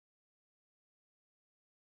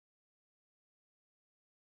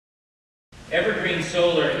Evergreen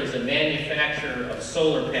Solar is a manufacturer of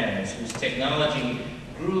solar panels whose technology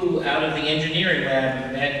grew out of the engineering lab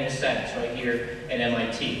of Emanuel Sachs right here at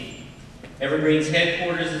MIT. Evergreen's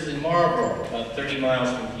headquarters is in Marlborough, about 30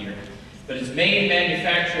 miles from here, but its main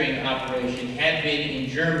manufacturing operation had been in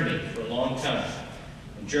Germany for a long time.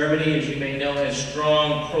 And Germany, as you may know, has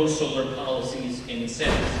strong pro-solar policies and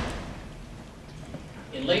incentives.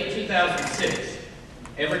 In late 2006,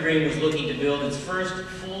 Evergreen was looking to build its first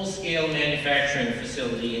full-scale manufacturing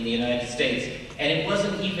facility in the United States, and it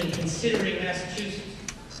wasn't even considering Massachusetts.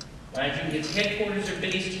 Mind you, its headquarters are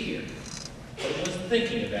based here, but it wasn't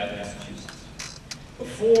thinking about Massachusetts.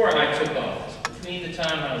 Before I took office, between the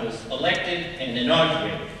time I was elected and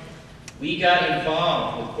inaugurated, we got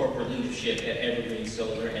involved with corporate leadership at Evergreen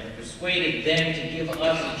Solar and persuaded them to give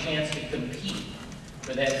us a chance to compete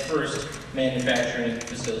for that first manufacturing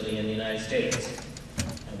facility in the United States.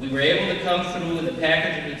 And we were able to come through with a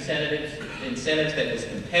package of incentives that was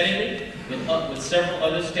competitive with several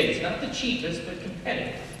other states. Not the cheapest, but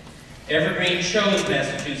competitive. Evergreen chose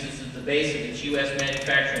Massachusetts as the base of its U.S.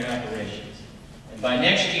 manufacturing operations. And by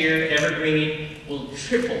next year, Evergreen will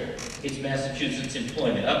triple its Massachusetts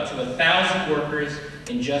employment, up to 1,000 workers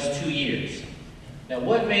in just 2 years. Now,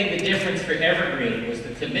 what made the difference for Evergreen was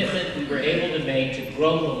the commitment we were able to make to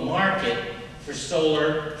grow the market for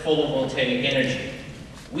solar photovoltaic energy.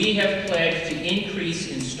 We have pledged to increase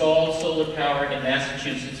installed solar power in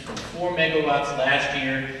Massachusetts from 4 megawatts last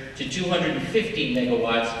year to 250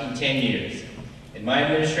 megawatts in 10 years. And my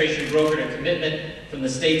administration brokered a commitment from the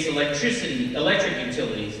state's electric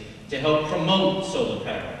utilities to help promote solar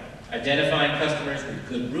power, identifying customers with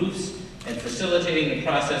good roofs and facilitating the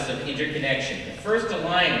process of interconnection, the first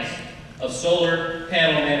alliance of solar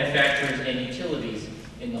panel manufacturers and utilities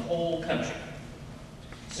in the whole country.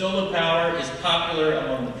 Solar power is popular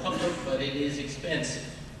among the public, but it is expensive.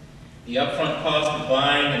 The upfront cost of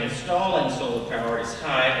buying and installing solar power is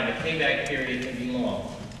high, and the payback period can be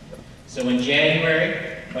long. So in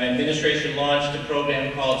January, my administration launched a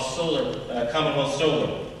program called Commonwealth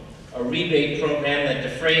Solar, a rebate program that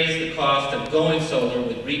defrays the cost of going solar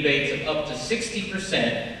with rebates of up to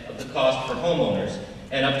 60% of the cost for homeowners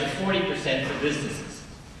and up to 40% for businesses.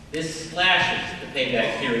 This slashes the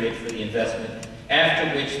payback period for the investment,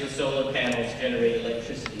 after which the solar panels generate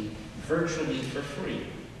electricity virtually for free.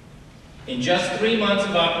 In just 3 months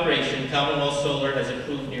of operation, Commonwealth Solar has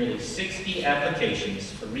approved nearly 60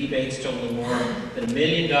 applications for rebates totaling more than $1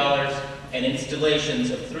 million and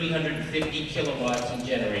installations of 350 kilowatts in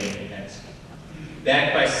generating capacity.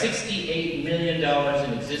 Backed by $68 million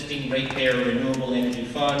in existing ratepayer renewable energy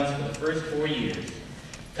funds for the first 4 years,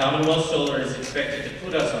 Commonwealth Solar is expected to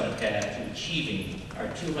put us on a path to achieving our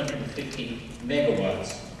 250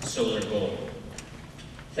 megawatts solar goal.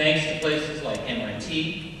 Thanks to places like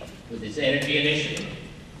MIT, with its energy initiative,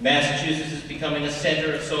 Massachusetts is becoming a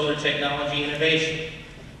center of solar technology innovation.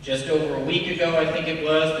 Just over a week ago, I think it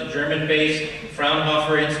was, the German-based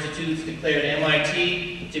Fraunhofer Institutes declared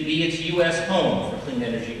MIT to be its U.S. home for clean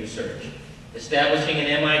energy research, establishing an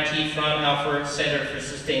MIT Fraunhofer Center for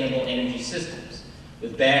Sustainable Energy Systems,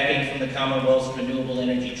 with backing from the Commonwealth's Renewable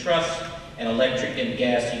Energy Trust and electric and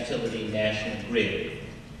gas utility National Grid.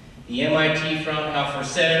 The MIT Fraunhofer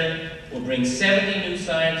Center will bring 70 new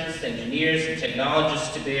scientists, engineers, and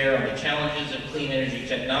technologists to bear on the challenges of clean energy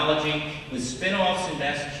technology, with spin-offs in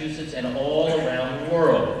Massachusetts and all around the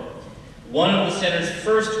world. One of the center's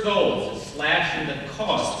first goals is slashing the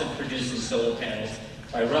cost of producing solar panels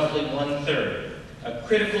by roughly 1/3, a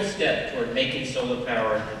critical step toward making solar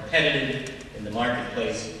power competitive in the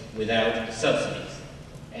marketplace without subsidies.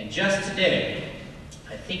 And just today,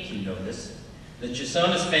 I think you know this, the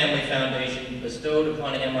Chisonis Family Foundation bestowed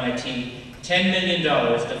upon MIT $10 million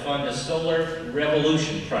to fund a solar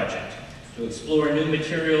revolution project to explore new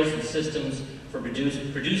materials and systems for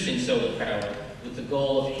producing solar power, with the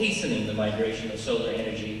goal of hastening the migration of solar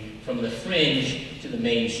energy from the fringe to the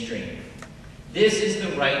mainstream. This is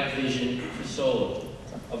the right vision for solar.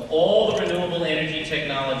 Of all the renewable energy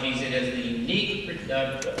technologies, it has the unique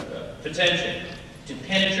potential to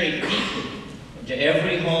penetrate deeply into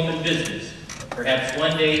every home and business, perhaps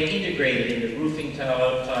one day integrated into roofing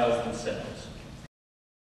tiles themselves.